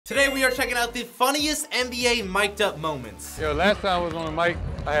Today we are checking out the funniest NBA mic'd up moments. Yo, last time I was on the mic,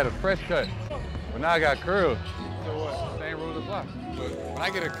 I had a fresh cut. But now I got curls. So what? Same rules apply. But when I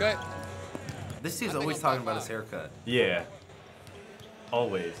get a cut. This dude's always talking about his haircut. Yeah.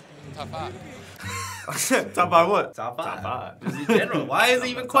 Always. Top 5. Top 5 what? Top 5. Top 5. Just in general. Why is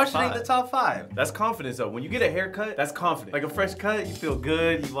he even questioning the top 5? That's confidence though. When you get a haircut, that's confident. Like a fresh cut, you feel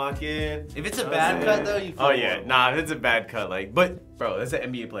good, you walk in. If it's a bad cut though, you feel Oh yeah, horrible. nah, if it's a bad cut, like, but bro, that's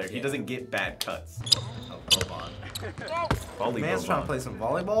an NBA player. He doesn't get bad cuts. Oh, hold on. Volley Man's trying to play some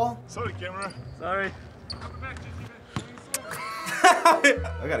volleyball. Sorry, camera. Sorry.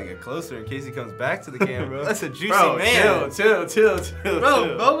 I gotta get closer in case he comes back to the camera. That's a juicy man. Chill.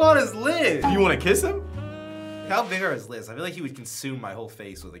 Bro, Boban is lit. You want to kiss him? How big are his lips? I feel like he would consume my whole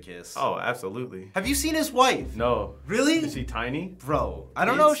face with a kiss. Oh, absolutely. Have you seen his wife? No. Really? Is she tiny? Bro, I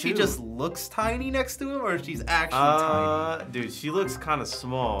don't know if she just looks tiny next to him or if she's actually tiny. Dude, she looks kind of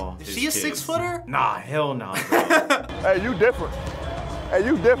small. Is she a 6-footer? Nah, hell nah, bro. Hey, you different. Hey,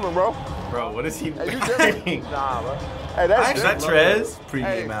 you different, bro. Bro, what is he Hey, you wearing? different. Nah, bro. Hey, that's Is that Trez?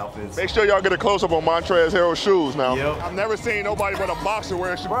 Premium outfits. Make sure y'all get a close-up on Montrezl Harrell's shoes now. Yep. I've never seen nobody but a boxer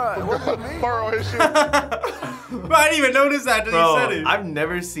wear shoes. Burrow his shoes. Bro, I didn't even notice that until you said it. I've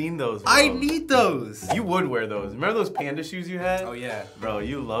never seen those, bro. I need those. You would wear those. Remember those panda shoes you had? Oh, yeah. Bro,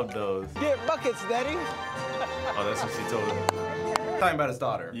 you loved those. Get buckets, daddy. Oh, that's what she told him. Talking about his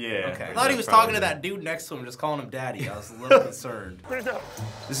daughter. Yeah. Okay. I thought he was talking to that dude next to him, just calling him daddy. I was a little concerned.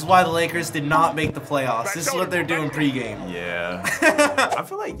 This is why the Lakers did not make the playoffs. This is what they're doing pregame. Yeah. I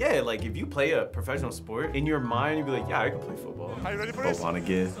feel like, yeah, like if you play a professional sport, in your mind, you'd be like, yeah, I can play football. Are you ready for this? Boban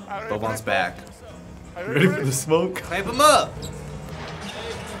again. Boban's back. Ready for the smoke? Clamp him up.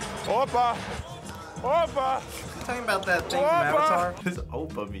 Opa. Opa. Talking about that thing from Avatar. What does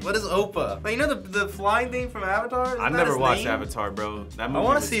Opa mean? What is Opa? Like, you know the flying thing from Avatar? Isn't I that never his watched name? Avatar, bro. That movie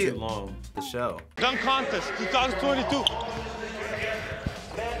wanna was see too long. The show. Dunk contest 2022.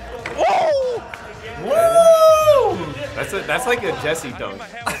 Woo! That's like a Jesse dunk.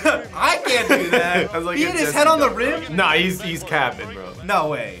 I can't do that. That's like He a hit his Jesse head on the dunk. rim? Nah, he's capping, bro. No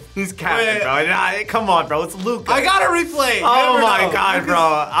way. He's capping, Wait. bro. Nah, come on, bro. It's Luka. I gotta replay. You Oh never my know. God,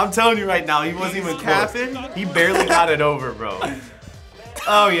 bro. I'm telling you right now, he wasn't even capping? capping. He barely got it over, bro.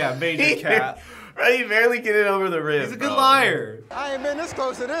 Oh yeah, major cap. Right, he barely get it over the rim. He's a good bro. liar. I ain't been this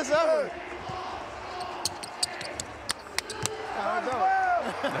close to this ever.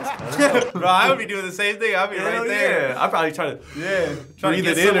 Bro, I would be doing the same thing. I'd be right there. Yeah, I'd probably try to Trying to breathe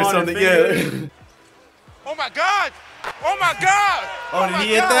get it in or some on something. your Yeah. Oh my God. Oh my God. Oh, did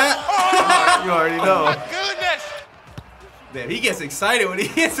he hit that? You already know. Goodness. Damn, he gets excited when he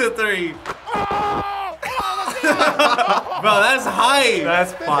hits a 3. Bro, that's hype.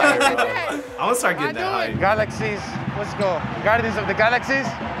 That's fire, bro. I'm gonna start getting that hype. Galaxies. Let's go. Guardians of the Galaxies.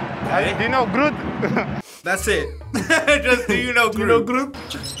 Okay. Do you know Groot? That's it. Just do you know Groot? You know, group?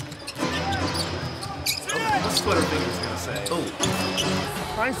 What's Twitter fingers gonna say? Oh,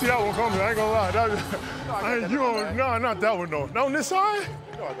 I ain't see that one coming. I ain't gonna lie. No, not that one though. Not on this side.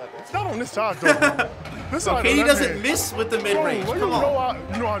 Not on this side though. This side. okay, he on that doesn't hand. miss with the mid-range. Well, Come on.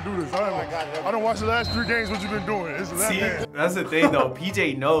 you know I do this. I don't watch the last 3 games. What you been doing? It's the left See, hand. that's the thing though.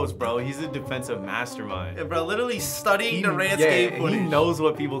 PJ knows, bro. He's a defensive mastermind. Yeah, bro, literally studying the Yeah, landscape he footage. knows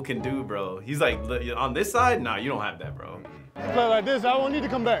what people can do, bro. He's like, on this side, nah, you don't have that, bro. Play like this. I won't need to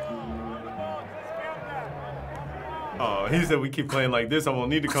come back. Oh, he said we keep playing like this. I won't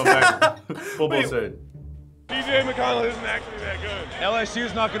need to come back. Football said. TJ McConnell isn't actually that good.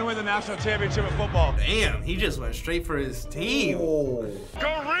 LSU's not going to win the national championship in football. Damn, he just went straight for his team.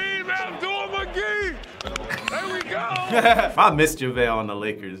 Kareem Abdul-Majid. There we go. I missed JaVale on the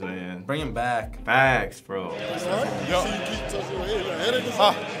Lakers, man. Bring him back. Facts, bro. No.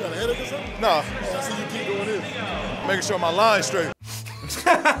 Making sure my line's straight.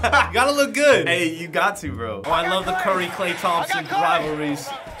 Gotta look good. Hey, you got to, bro. Oh, I love the Curry-Klay Thompson rivalries.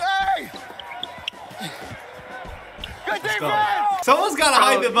 Hey! Good defense! Someone's gotta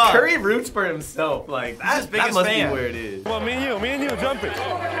hype him up. Curry roots for himself. Like, his that biggest must fan. be where it is. Well, me and you, jump it.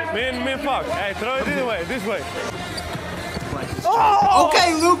 Me and Fox. Hey, throw it this way. Oh!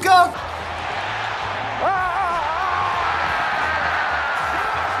 Okay, Luka.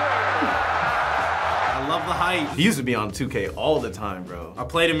 I love the hype. He used to be on 2K all the time, bro. I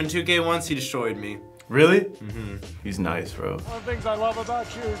played him in 2K once. He destroyed me. Really? Mm-hmm. He's nice, bro. One of the things I love about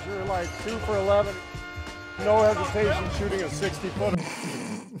you is you're like 2 for 11. No hesitation shooting a 60-footer.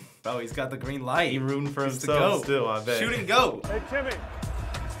 Bro, he's got the green light. He rooting for He's the himself GOAT. still, I bet. Shoot and go. Hey, Timmy,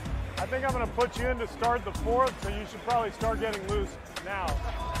 I think I'm going to put you in to start the 4th, so you should probably start getting loose now.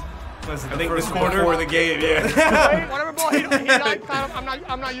 I think this quarter before the game, yeah. Whatever ball he likes,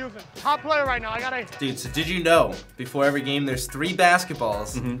 I'm not using. Top player right now. I gotta. Dude, so did you know before every game there's 3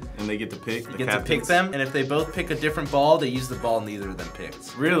 basketballs? And they get to pick. You get to pick them, and if they both pick a different ball, they use the ball neither of them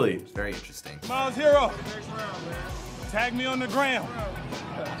picked. Really? It's very interesting. Miles Hero, tag me on the gram.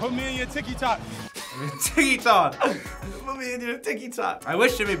 Put me in your TikTok. TikTok. Put me in your TikTok. I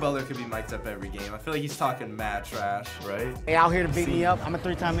wish Jimmy Butler could be mic'd up every game. I feel like he's talking mad trash. Right? They out here to beat me up. I'm a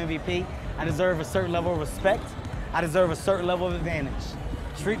 3-time MVP. I deserve a certain level of respect. I deserve a certain level of advantage.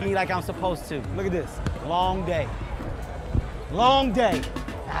 Treat me like I'm supposed to. Look at this. Long day. Long day.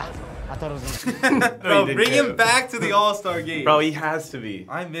 I thought it was gonna Bro, bring him back to the All-Star game. Bro, he has to be.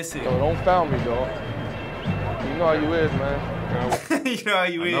 I miss him. Don't foul me, dog. You know how you is, man. You know how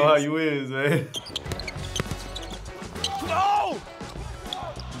you is. I know how you is, man. No!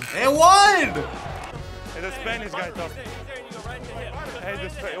 And one! Hey, the Spanish guy tough. Hey,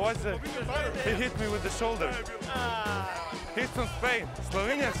 he hit me with the shoulder. He's from Spain.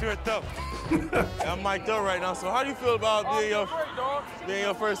 Slovenians, you're tough. I'm mic'd up right now, so how do you feel about being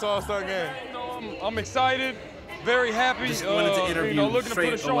your first All-Star game? I'm excited, very happy. Just wanted to interview looking to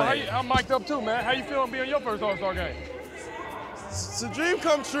put a straight show. away. I'm mic'd up too, man. How you feeling being your first All-Star game? It's a dream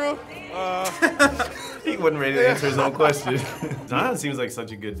come true. He wasn't ready to answer his own question. Zion seems like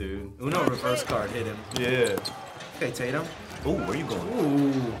such a good dude. Uno reverse card hit him. Yeah. Okay, Tatum. Oh, where you going?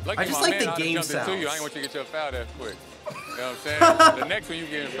 Ooh. I just like the game sounds. I ain't want you to get your foul that quick. You know what I'm saying? The next one you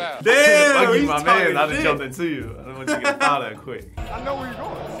getting fouled. Damn, Lucky he's my man, talking I done shit. jumped into you. I don't want you to get fouled that quick. I know where you're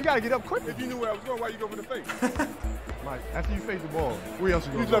going. You gotta get up quick. If you knew where I was going, why you go for the face? Mike, after you face the ball, where else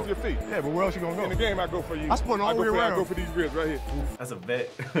you gonna go? You left your feet. Yeah, but where else you gonna go? In the game, I go for you. I spun all the way around. I go for these ribs right here. That's a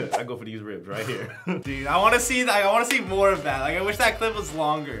bet. I go for these ribs right here. Dude, I want to see more of that. Like, I wish that clip was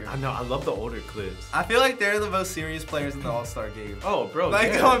longer. I know, I love the older clips. I feel like they're the most serious players in the All-Star game. Oh, bro,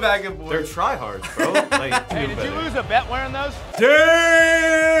 Like, yeah. going back and forth. They're tryhards, bro. Like, Hey, did you lose a bet wearing those?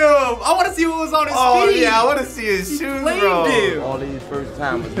 Damn! I want to see what was on his feet. yeah, I want to see his shoes, flamed bro. him. All these first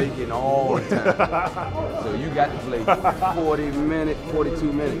timers, they getting all the time. So you got to play 40 minutes,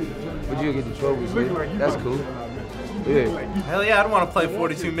 42 minutes. But you'll get the trophies with. That's cool. Yeah. Hell yeah, I'd want to play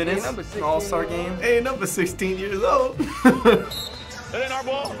 42 minutes in an All-Star game. Hey, number 16 years old. It ain't our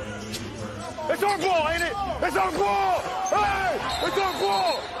ball. It's our ball, ain't it? It's our ball! Hey! It's our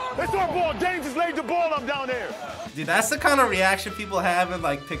ball! It's our ball! James just laid the ball up down there. Dude, that's the kind of reaction people have in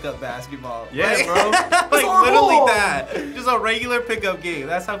like pickup basketball. Yeah, like, bro. like literally that. Just a regular pickup game.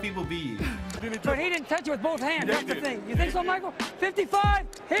 That's how people be. But he didn't touch it with both hands. That's the thing. You think so, Michael? 55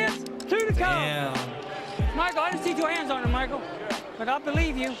 hits, 2 to come. Damn. Michael, I didn't see 2 hands on him, Michael. But I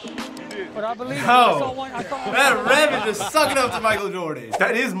believe you. But I believe you. No. I saw one. That Rev is just sucking up to Michael Jordan.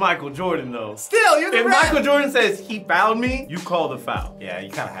 That is Michael Jordan, though. Still, you're the If ref. Michael Jordan says he fouled me, you call the foul. Yeah, you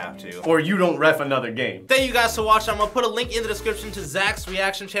kind of have to. Or you don't ref another game. Thank you guys for watching. I'm going to put a link in the description to Zach's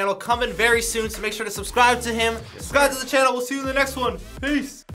reaction channel coming very soon, so make sure to subscribe to him. Subscribe to the channel. We'll see you in the next one. Peace.